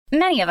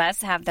Many of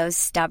us have those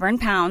stubborn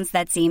pounds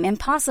that seem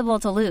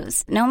impossible to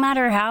lose, no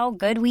matter how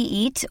good we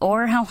eat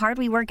or how hard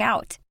we work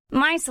out.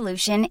 My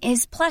solution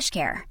is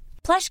PlushCare.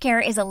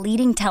 PlushCare is a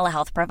leading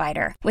telehealth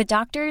provider with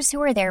doctors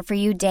who are there for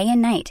you day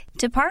and night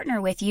to partner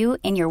with you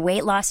in your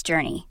weight loss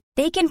journey.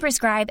 They can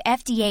prescribe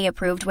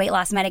FDA-approved weight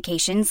loss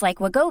medications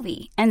like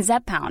Wegovy and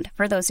Zepbound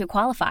for those who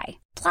qualify.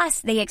 Plus,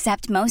 they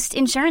accept most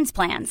insurance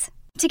plans.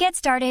 To get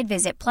started,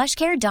 visit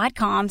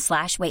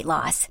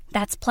plushcare.com/weightloss.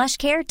 That's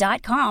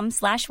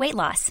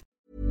plushcare.com/weightloss.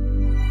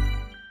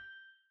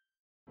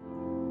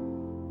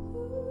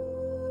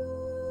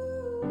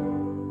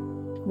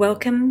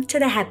 Welcome to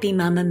the Happy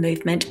Mama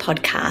Movement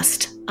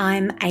podcast.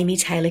 I'm Amy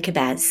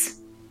Taylor-Kabbaz.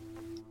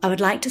 I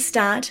would like to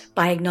start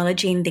by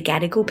acknowledging the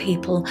Gadigal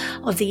people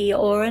of the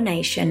Eora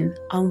Nation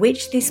on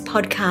which this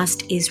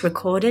podcast is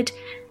recorded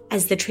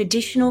as the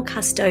traditional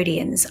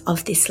custodians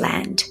of this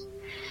land,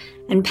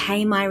 and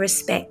pay my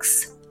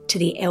respects to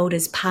the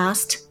elders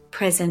past,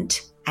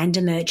 present, and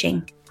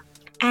emerging.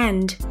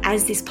 And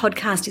as this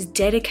podcast is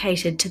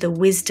dedicated to the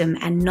wisdom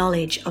and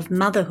knowledge of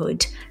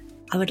motherhood,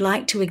 I would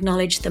like to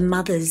acknowledge the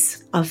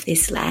mothers of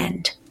this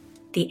land,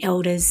 the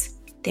elders,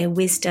 their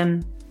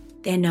wisdom,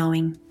 their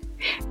knowing,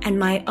 and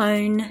my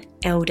own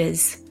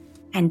elders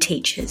and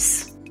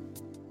teachers.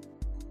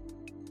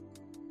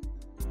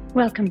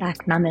 Welcome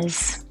back,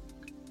 mamas.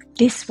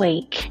 This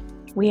week,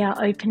 we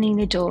are opening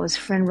the doors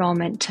for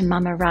enrolment to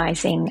Mama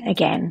Rising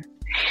again,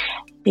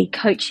 the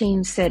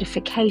coaching,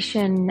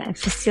 certification, and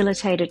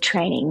facilitator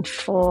training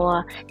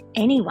for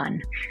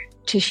anyone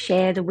to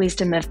share the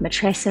wisdom of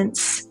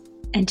matrescence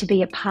and to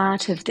be a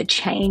part of the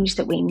change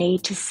that we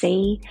need to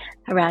see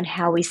around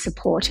how we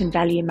support and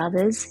value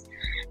mothers,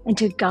 and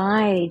to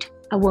guide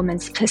a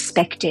woman's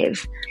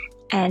perspective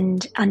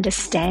and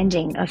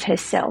understanding of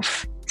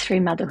herself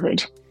through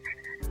motherhood.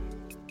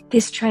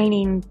 This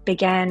training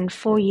began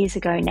 4 years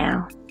ago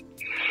now.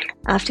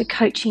 After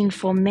coaching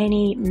for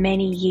many,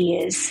 many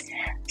years,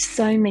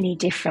 so many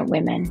different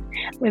women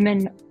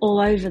all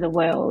over the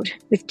world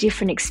with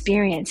different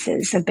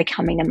experiences of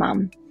becoming a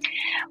mum.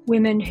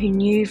 Women who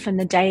knew from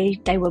the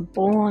day they were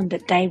born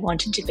that they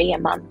wanted to be a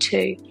mum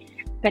too,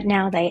 but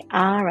now they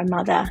are a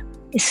mother,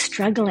 is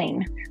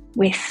struggling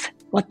with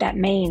what that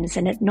means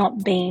and it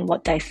not being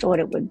what they thought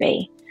it would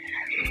be.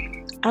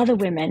 Other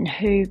women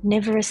who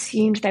never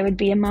assumed they would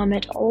be a mum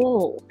at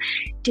all,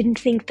 didn't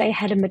think they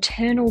had a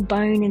maternal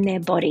bone in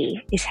their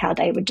body, is how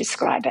they would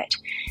describe it,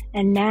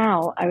 and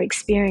now are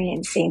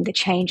experiencing the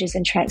changes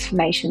and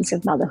transformations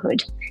of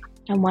motherhood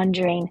and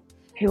wondering,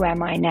 who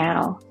am I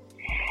now?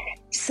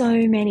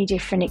 So many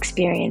different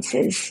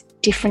experiences,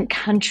 different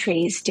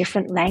countries,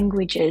 different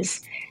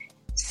languages,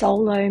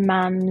 solo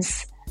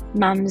mums,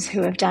 mums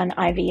who have done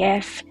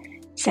IVF,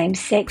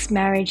 same-sex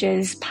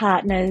marriages,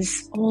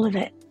 partners, all of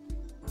it.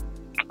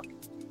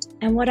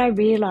 And what I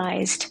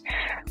realized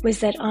was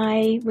that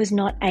I was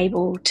not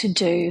able to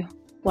do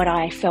what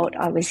I felt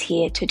I was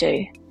here to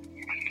do.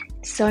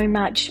 So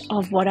much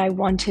of what I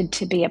wanted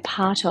to be a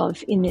part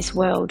of in this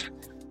world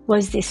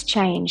was this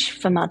change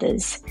for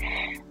mothers.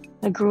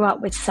 I grew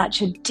up with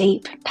such a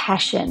deep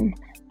passion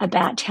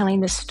about telling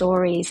the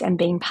stories and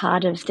being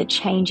part of the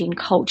changing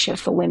culture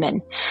for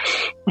women.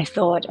 I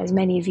thought, as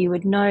many of you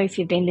would know if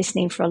you've been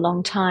listening for a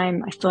long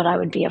time, I thought I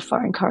would be a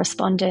foreign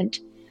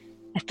correspondent.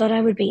 I thought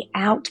I would be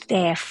out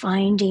there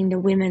finding the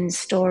women's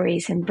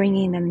stories and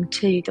bringing them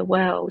to the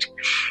world,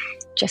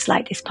 just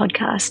like this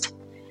podcast.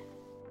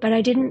 But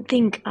I didn't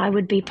think I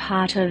would be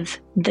part of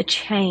the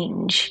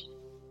change.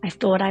 I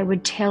thought I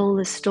would tell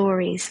the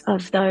stories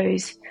of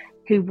those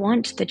who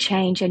want the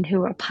change and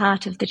who are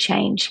part of the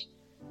change.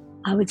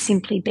 I would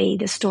simply be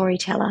the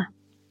storyteller.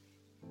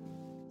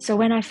 So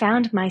when I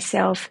found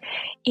myself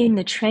in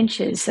the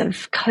trenches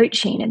of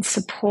coaching and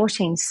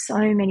supporting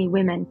so many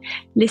women,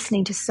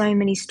 listening to so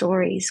many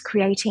stories,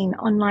 creating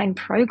online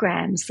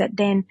programs that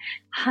then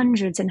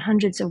hundreds and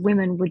hundreds of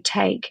women would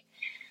take,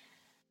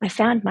 I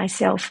found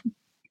myself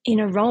in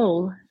a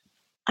role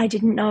I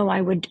didn't know I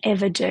would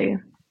ever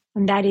do,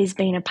 and that is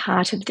being a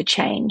part of the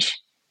change.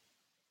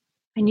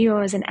 I knew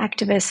I was an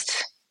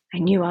activist. I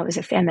knew I was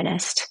a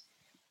feminist.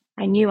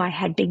 I knew I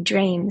had big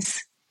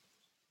dreams.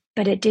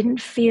 But it didn't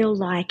feel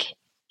like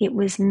it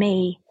was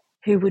me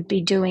who would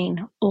be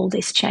doing all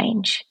this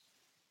change.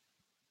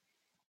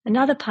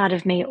 Another part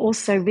of me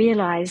also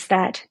realized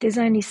that there's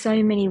only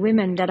so many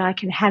women that I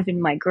can have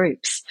in my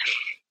groups.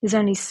 There's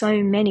only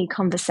so many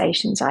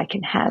conversations I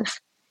can have.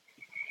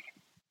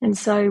 And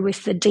so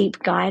with the deep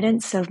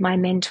guidance of my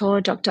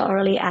mentor, Dr.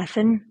 Aurelie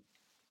Athen,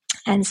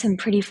 and some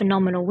pretty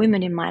phenomenal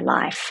women in my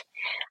life,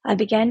 I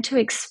began to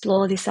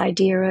explore this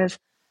idea of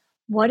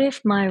what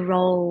if my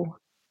role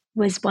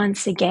was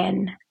once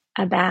again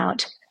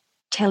about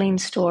telling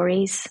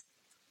stories,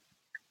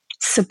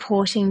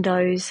 supporting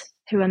those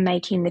who are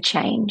making the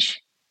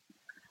change?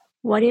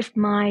 What if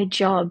my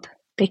job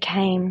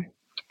became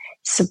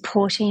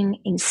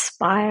supporting,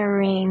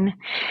 inspiring,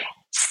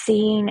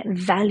 seeing,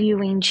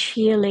 valuing,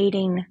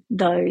 cheerleading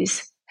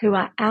those who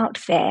are out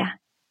there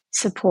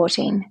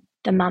supporting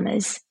the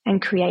mamas and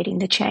creating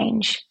the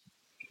change?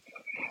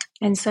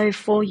 And so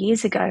 4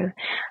 years ago,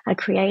 I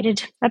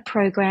created a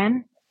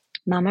program,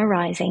 Mama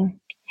Rising.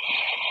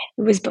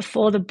 It was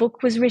before the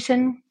book was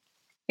written.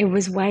 It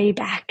was way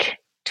back,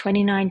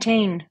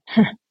 2019,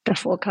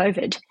 before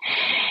COVID,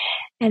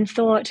 and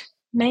thought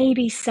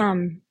maybe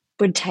some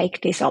would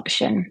take this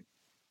option.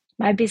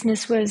 My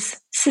business was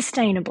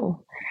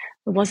sustainable.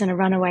 It wasn't a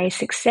runaway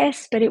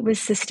success, but it was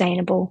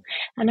sustainable.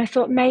 And I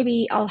thought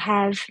maybe I'll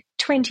have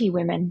 20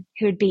 women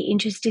who would be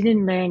interested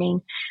in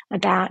learning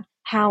about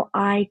how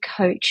I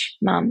coach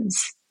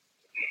mums.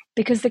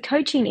 Because the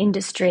coaching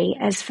industry,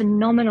 as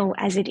phenomenal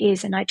as it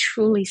is, and I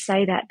truly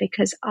say that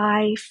because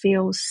I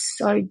feel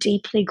so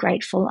deeply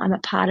grateful I'm a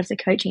part of the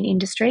coaching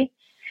industry.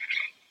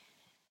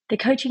 The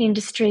coaching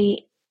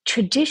industry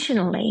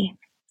traditionally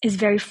is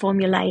very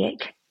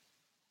formulaic.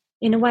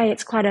 In a way,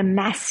 it's quite a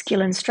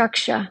masculine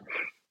structure.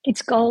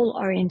 It's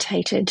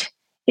goal-orientated.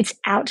 It's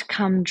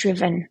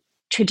outcome-driven,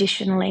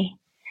 traditionally.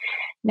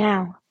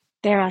 Now,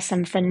 there are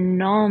some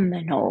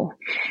phenomenal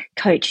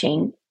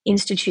coaching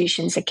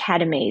institutions,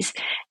 academies,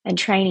 and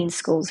training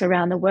schools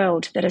around the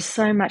world that are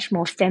so much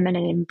more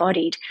feminine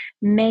embodied.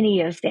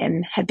 Many of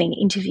them have been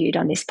interviewed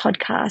on this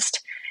podcast.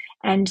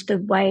 And the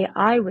way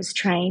I was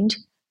trained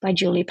by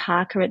Julie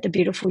Parker at the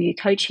Beautiful You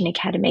Coaching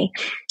Academy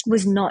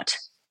was not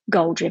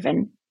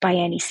goal-driven by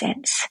any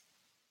sense.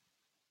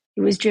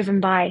 It was driven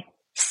by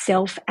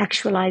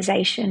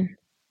self-actualization,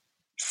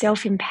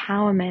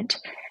 self-empowerment.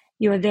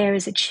 You are there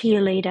as a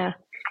cheerleader,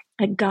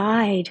 a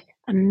guide,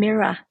 a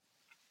mirror,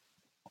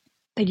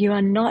 but you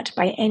are not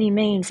by any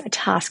means a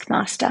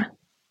taskmaster.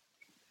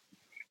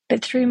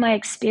 But through my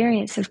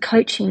experience of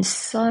coaching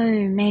so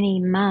many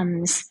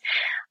mums,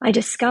 I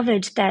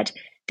discovered that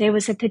there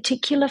was a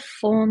particular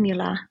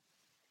formula,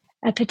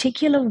 a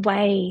particular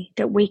way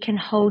that we can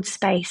hold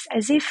space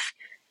as if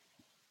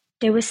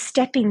there were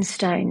stepping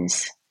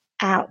stones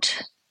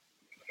out,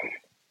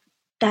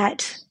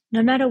 that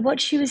no matter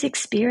what she was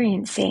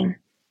experiencing,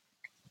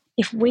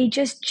 if we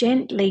just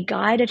gently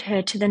guided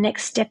her to the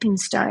next stepping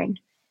stone,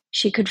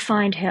 she could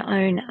find her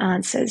own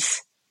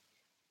answers.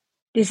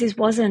 This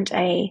wasn't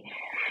a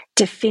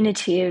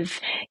definitive,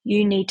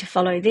 you need to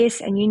follow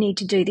this and you need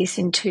to do this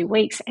in 2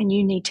 weeks and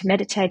you need to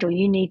meditate or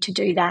you need to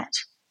do that.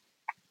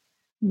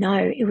 No,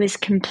 it was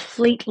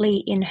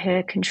completely in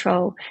her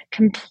control,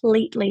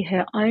 completely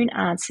her own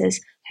answers,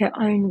 her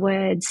own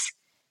words,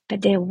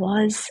 but there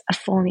was a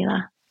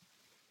formula.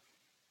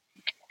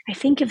 I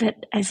think of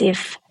it as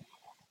if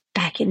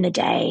back in the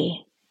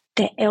day,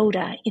 the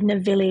elder in the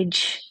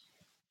village,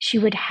 she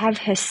would have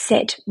her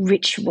set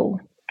ritual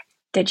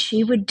that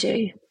she would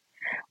do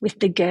with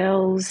the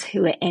girls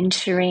who were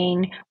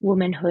entering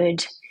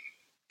womanhood,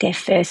 their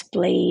first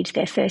bleed,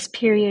 their first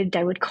period.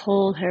 They would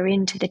call her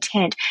into the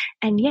tent.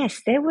 And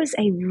yes, there was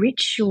a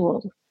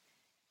ritual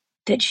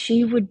that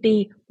she would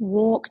be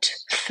walked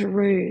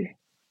through.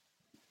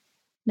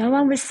 No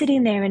one was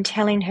sitting there and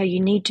telling her you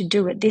need to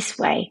do it this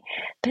way,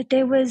 but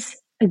there was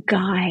a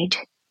guide,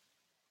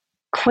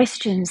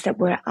 questions that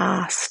were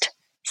asked,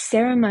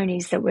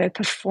 ceremonies that were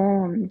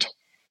performed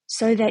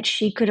so that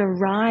she could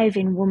arrive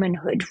in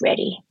womanhood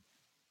ready.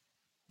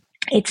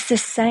 It's the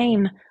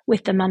same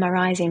with the Mama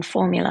Rising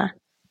formula.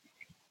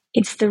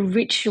 It's the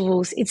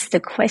rituals, it's the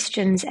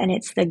questions, and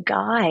it's the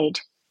guide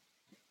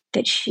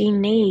that she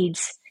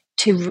needs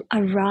to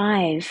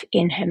arrive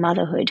in her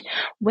motherhood.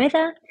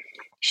 Whether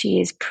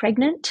she is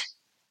pregnant,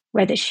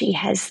 whether she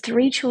has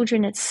 3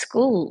 children at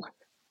school,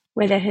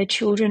 whether her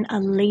children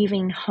are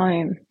leaving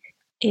home,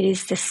 it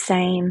is the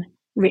same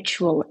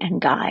ritual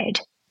and guide,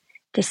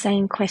 the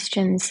same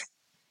questions,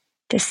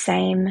 the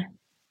same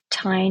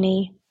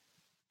tiny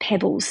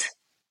pebbles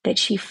that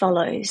she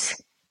follows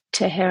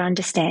to her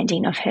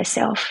understanding of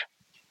herself.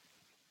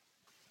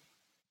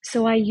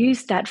 So I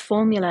used that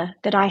formula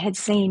that I had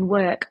seen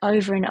work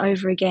over and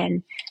over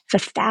again for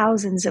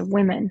thousands of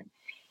women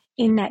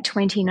in that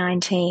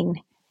 2019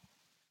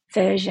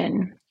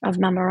 version of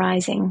Mama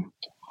Rising.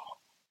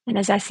 And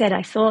as I said,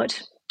 I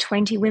thought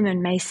 20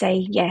 women may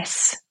say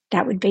yes,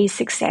 that would be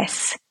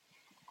success.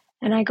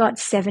 And I got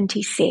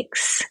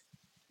 76.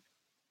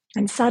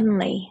 And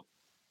suddenly,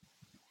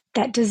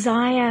 that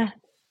desire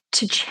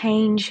to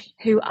change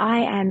who I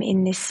am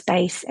in this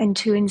space and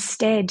to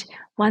instead,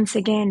 once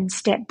again,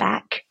 step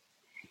back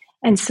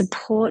and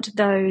support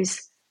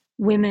those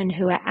women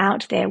who are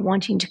out there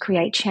wanting to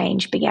create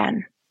change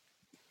began.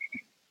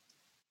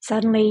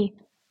 Suddenly,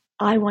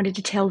 I wanted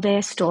to tell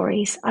their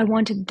stories. I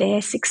wanted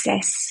their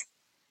success.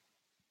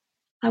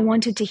 I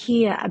wanted to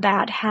hear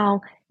about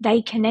how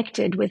they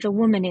connected with a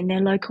woman in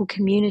their local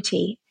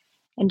community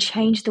and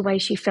changed the way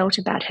she felt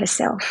about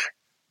herself.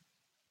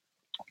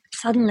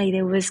 Suddenly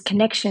there was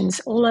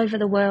connections all over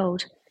the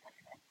world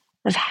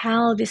of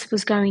how this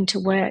was going to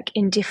work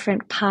in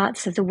different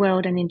parts of the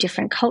world and in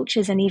different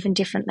cultures and even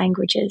different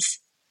languages.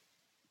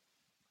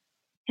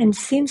 And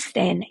since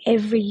then,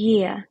 every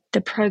year,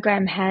 the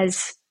program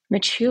has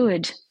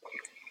matured.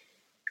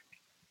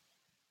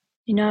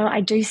 You know, I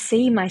do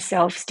see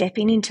myself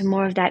stepping into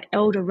more of that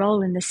elder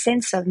role in the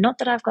sense of, not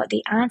that I've got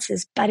the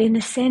answers, but in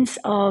the sense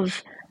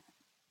of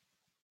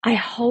I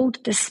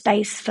hold the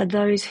space for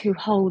those who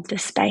hold the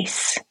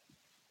space.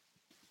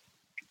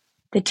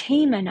 The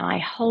team and I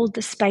hold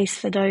the space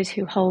for those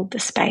who hold the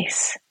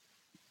space.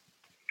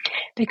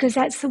 Because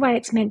that's the way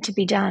it's meant to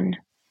be done.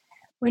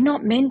 We're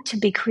not meant to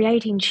be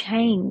creating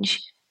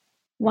change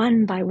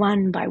one by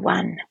one by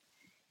one.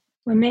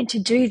 We're meant to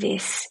do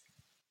this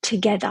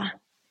together.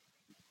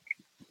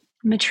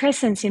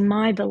 Matrescence, in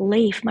my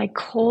belief, my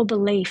core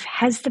belief,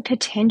 has the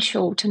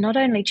potential to not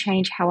only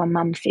change how a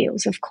mum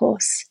feels, of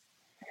course,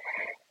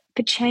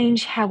 but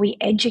change how we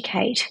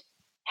educate,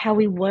 how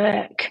we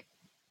work,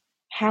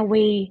 how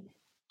we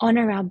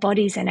honor our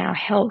bodies and our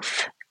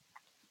health.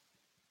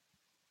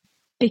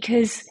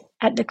 Because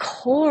at the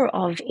core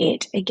of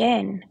it,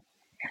 again,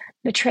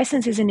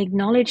 matrescence is an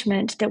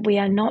acknowledgement that we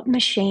are not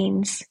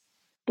machines.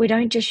 We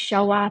don't just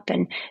show up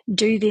and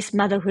do this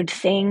motherhood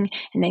thing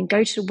and then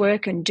go to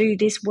work and do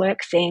this work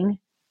thing.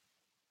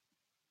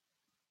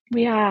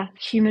 We are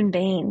human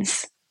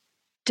beings,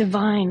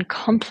 divine,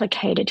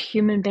 complicated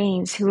human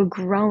beings who are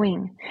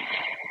growing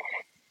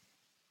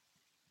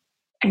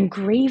and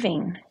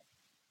grieving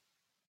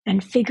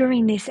and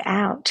figuring this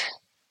out.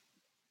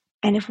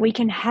 And if we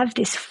can have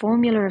this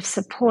formula of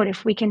support,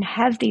 if we can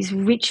have these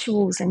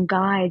rituals and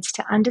guides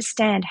to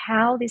understand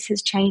how this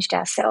has changed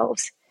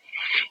ourselves,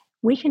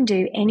 we can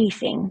do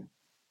anything.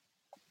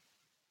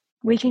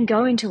 We can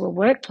go into a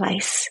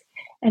workplace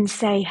and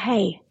say,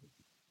 hey,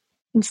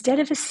 instead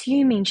of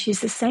assuming she's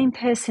the same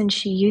person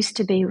she used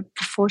to be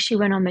before she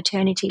went on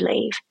maternity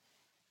leave,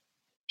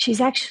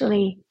 she's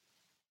actually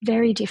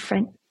very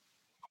different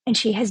and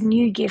she has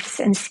new gifts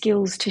and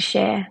skills to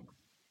share.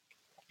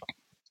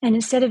 And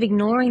instead of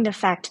ignoring the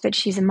fact that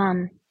she's a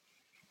mum,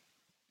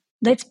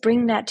 let's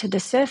bring that to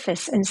the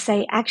surface and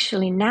say,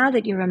 actually, now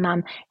that you're a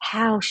mum,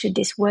 how should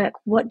this work?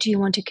 What do you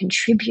want to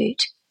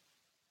contribute?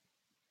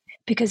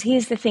 Because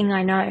here's the thing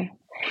I know.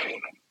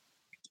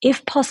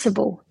 If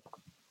possible,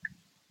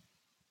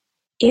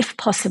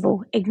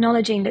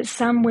 acknowledging that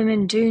some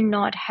women do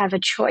not have a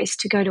choice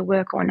to go to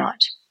work or not.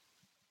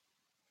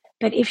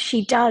 But if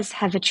she does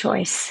have a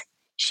choice,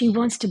 she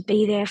wants to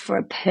be there for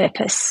a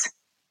purpose.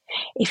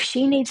 If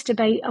she needs to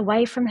be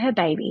away from her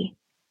baby,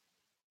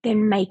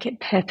 then make it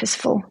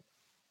purposeful.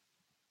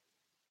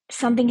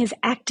 Something is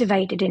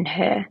activated in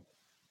her.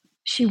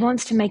 She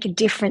wants to make a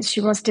difference. She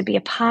wants to be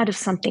a part of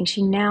something.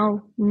 She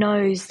now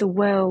knows the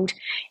world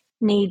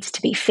needs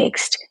to be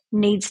fixed,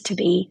 needs to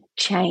be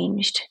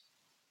changed.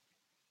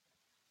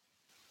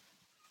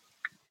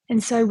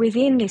 And so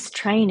within this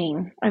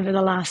training over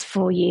the last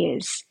 4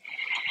 years,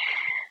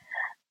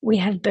 we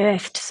have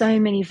birthed so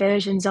many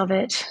versions of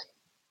it.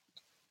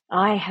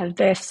 I have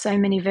birthed so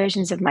many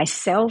versions of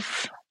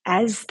myself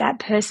as that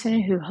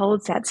person who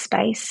holds that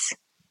space.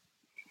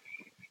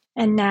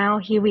 And now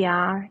here we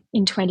are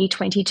in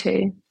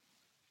 2022,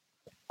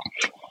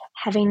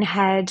 having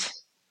had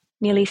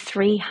nearly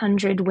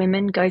 300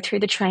 women go through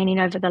the training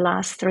over the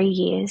last 3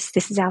 years.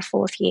 This is our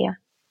 4th year.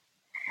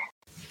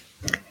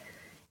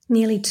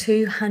 Nearly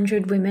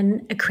 200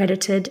 women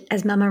accredited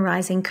as Mama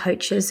Rising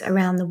coaches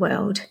around the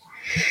world.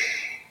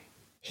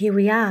 Here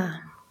we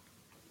are.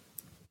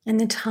 And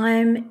the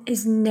time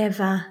has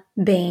never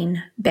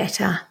been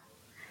better.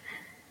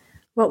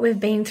 What we've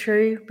been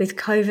through with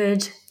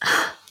COVID,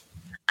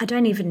 I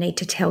don't even need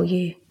to tell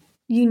you.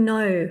 You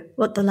know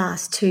what the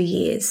last 2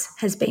 years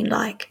has been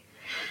like.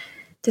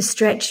 The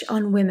stretch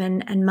on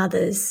women and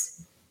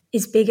mothers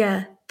is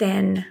bigger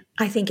than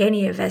I think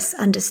any of us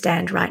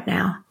understand right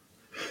now.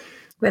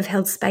 We've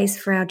held space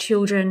for our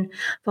children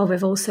while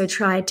we've also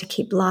tried to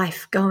keep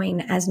life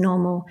going as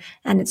normal,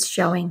 and it's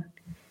showing.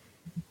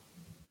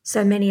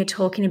 So many are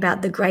talking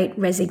about the great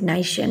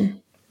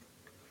resignation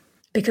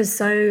because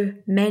so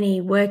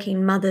many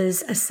working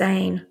mothers are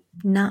saying,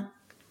 "No,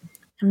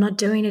 I'm not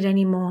doing it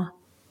anymore."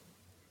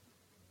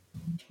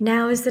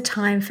 Now is the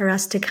time for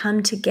us to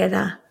come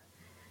together,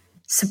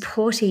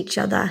 support each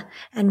other,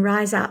 and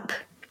rise up.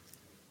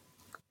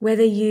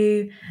 Whether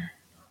you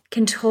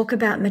can talk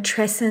about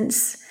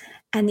matrescence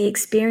and the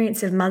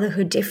experience of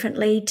motherhood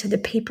differently to the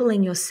people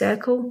in your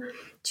circle,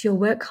 to your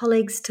work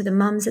colleagues, to the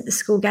mums at the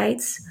school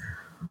gates,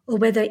 or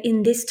whether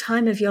in this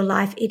time of your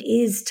life it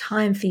is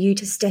time for you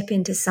to step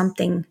into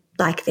something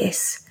like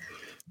this,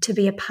 to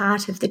be a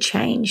part of the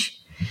change,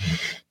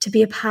 to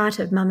be a part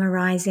of Mama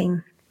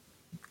Rising.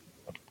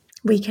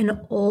 We can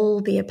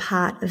all be a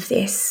part of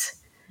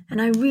this.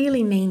 And I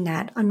really mean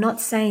that. I'm not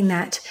saying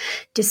that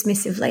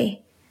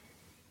dismissively.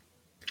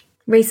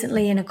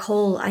 Recently in a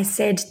call, I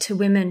said to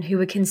women who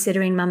were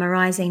considering Mama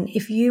Rising,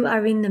 if you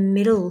are in the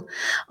middle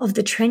of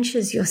the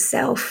trenches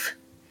yourself,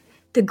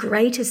 the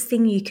greatest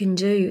thing you can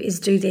do is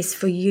do this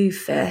for you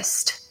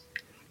first.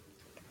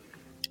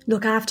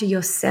 Look after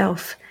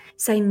yourself.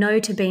 Say no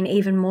to being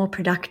even more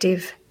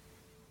productive.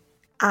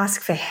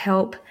 Ask for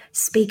help.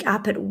 Speak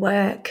up at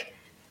work.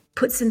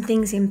 Put some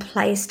things in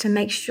place to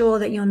make sure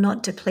that you're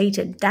not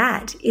depleted.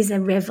 That is a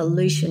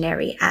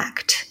revolutionary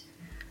act.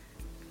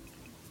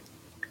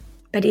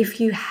 But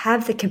if you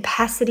have the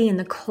capacity and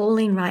the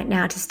calling right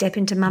now to step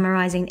into Mama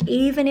Rising,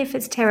 even if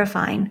it's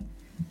terrifying,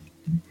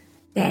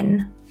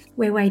 then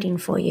We're waiting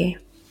for you.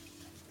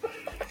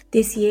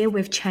 This year,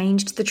 we've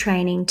changed the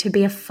training to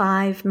be a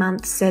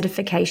 5-month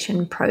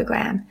certification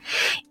program.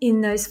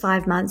 In those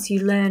 5 months, you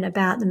learn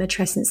about the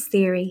Matrescence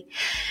theory,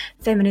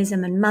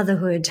 feminism and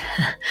motherhood,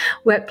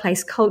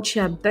 workplace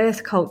culture,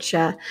 birth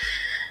culture,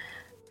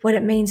 what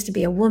it means to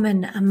be a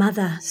woman, a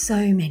mother,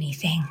 so many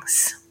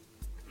things.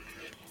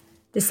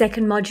 The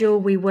second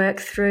module, we work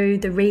through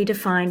the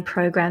Redefine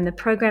program, the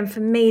program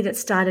for me that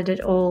started it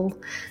all,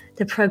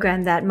 the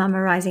program that Mama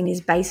Rising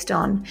is based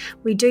on.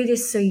 We do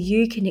this so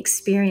you can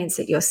experience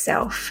it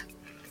yourself.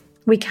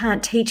 We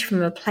can't teach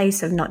from a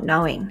place of not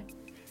knowing.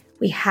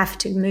 We have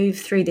to move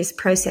through this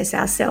process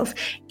ourselves,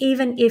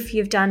 even if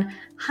you've done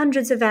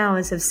hundreds of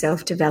hours of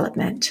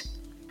self-development.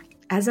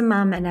 As a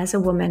mum and as a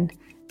woman,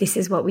 this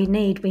is what we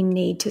need. We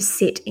need to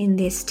sit in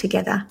this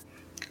together.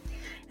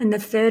 And the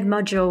third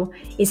module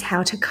is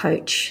how to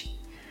coach.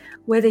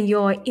 Whether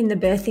you're in the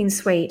birthing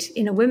suite,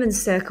 in a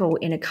women's circle,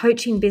 in a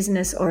coaching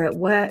business or at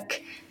work,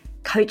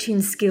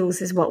 coaching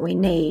skills is what we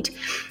need,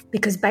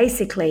 because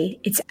basically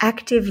it's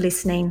active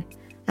listening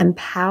and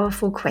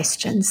powerful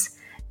questions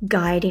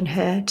guiding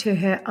her to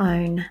her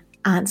own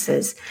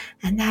answers.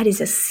 And that is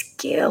a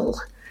skill.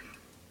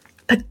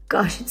 But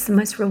gosh, it's the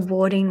most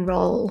rewarding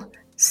role.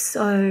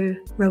 So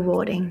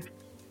rewarding.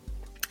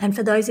 And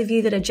for those of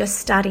you that are just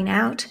starting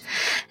out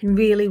and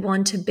really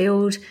want to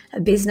build a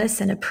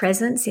business and a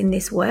presence in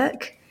this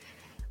work,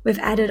 we've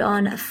added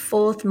on a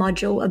 4th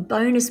module, a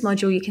bonus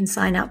module you can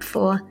sign up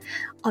for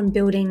on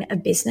building a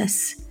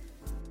business.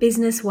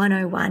 Business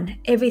 101,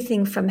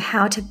 everything from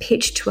how to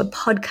pitch to a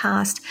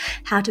podcast,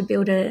 how to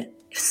build a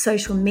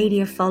social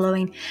media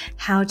following,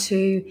 how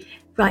to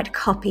write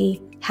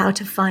copy, how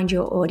to find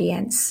your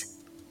audience.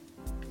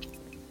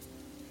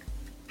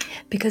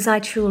 Because I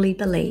truly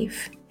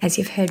believe, as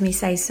you've heard me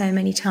say so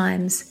many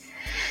times,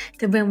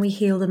 that when we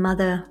heal the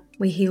mother,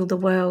 we heal the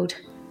world.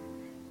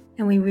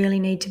 And we really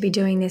need to be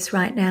doing this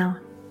right now.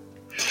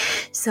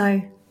 So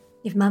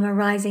if Mama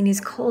Rising is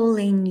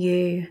calling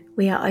you,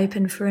 we are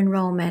open for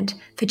enrollment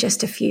for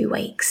just a few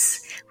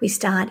weeks. We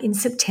start in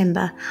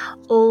September.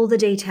 All the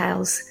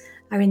details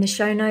are in the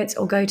show notes,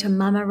 or go to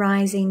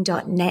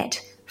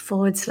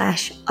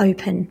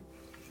mamarising.net/open.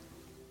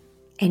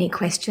 Any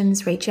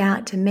questions, reach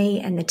out to me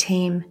and the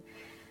team.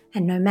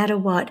 And no matter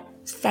what,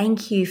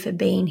 thank you for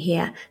being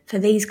here for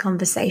these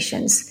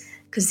conversations,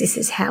 because this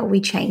is how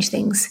we change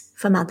things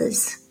for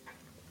mothers.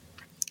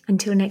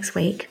 Until next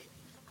week,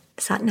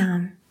 Sat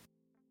Nam.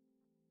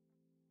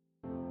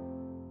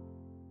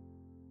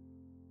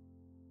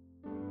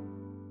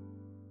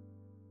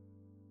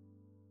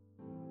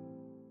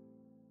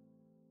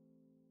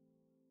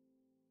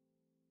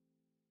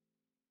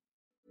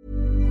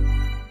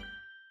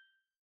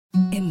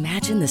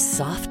 Imagine the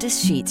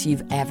softest sheets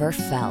you've ever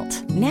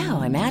felt.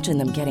 Now imagine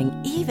them getting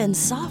even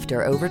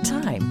softer over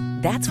time.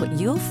 That's what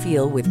you'll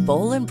feel with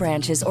Boll &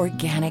 Branch's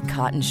organic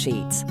cotton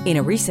sheets. In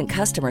a recent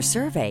customer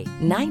survey,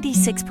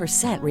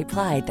 96%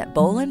 replied that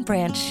Boll &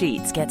 Branch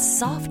sheets get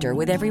softer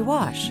with every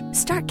wash.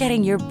 Start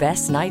getting your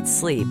best night's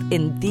sleep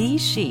in these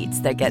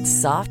sheets that get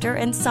softer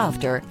and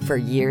softer for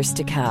years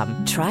to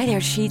come. Try their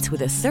sheets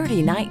with a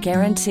 30-night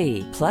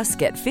guarantee. Plus,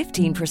 get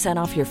 15%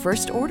 off your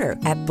first order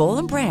at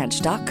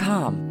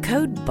bollandbranch.com.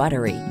 Code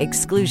BUTTERY.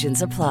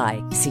 Exclusions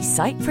apply. See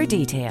site for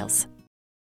details.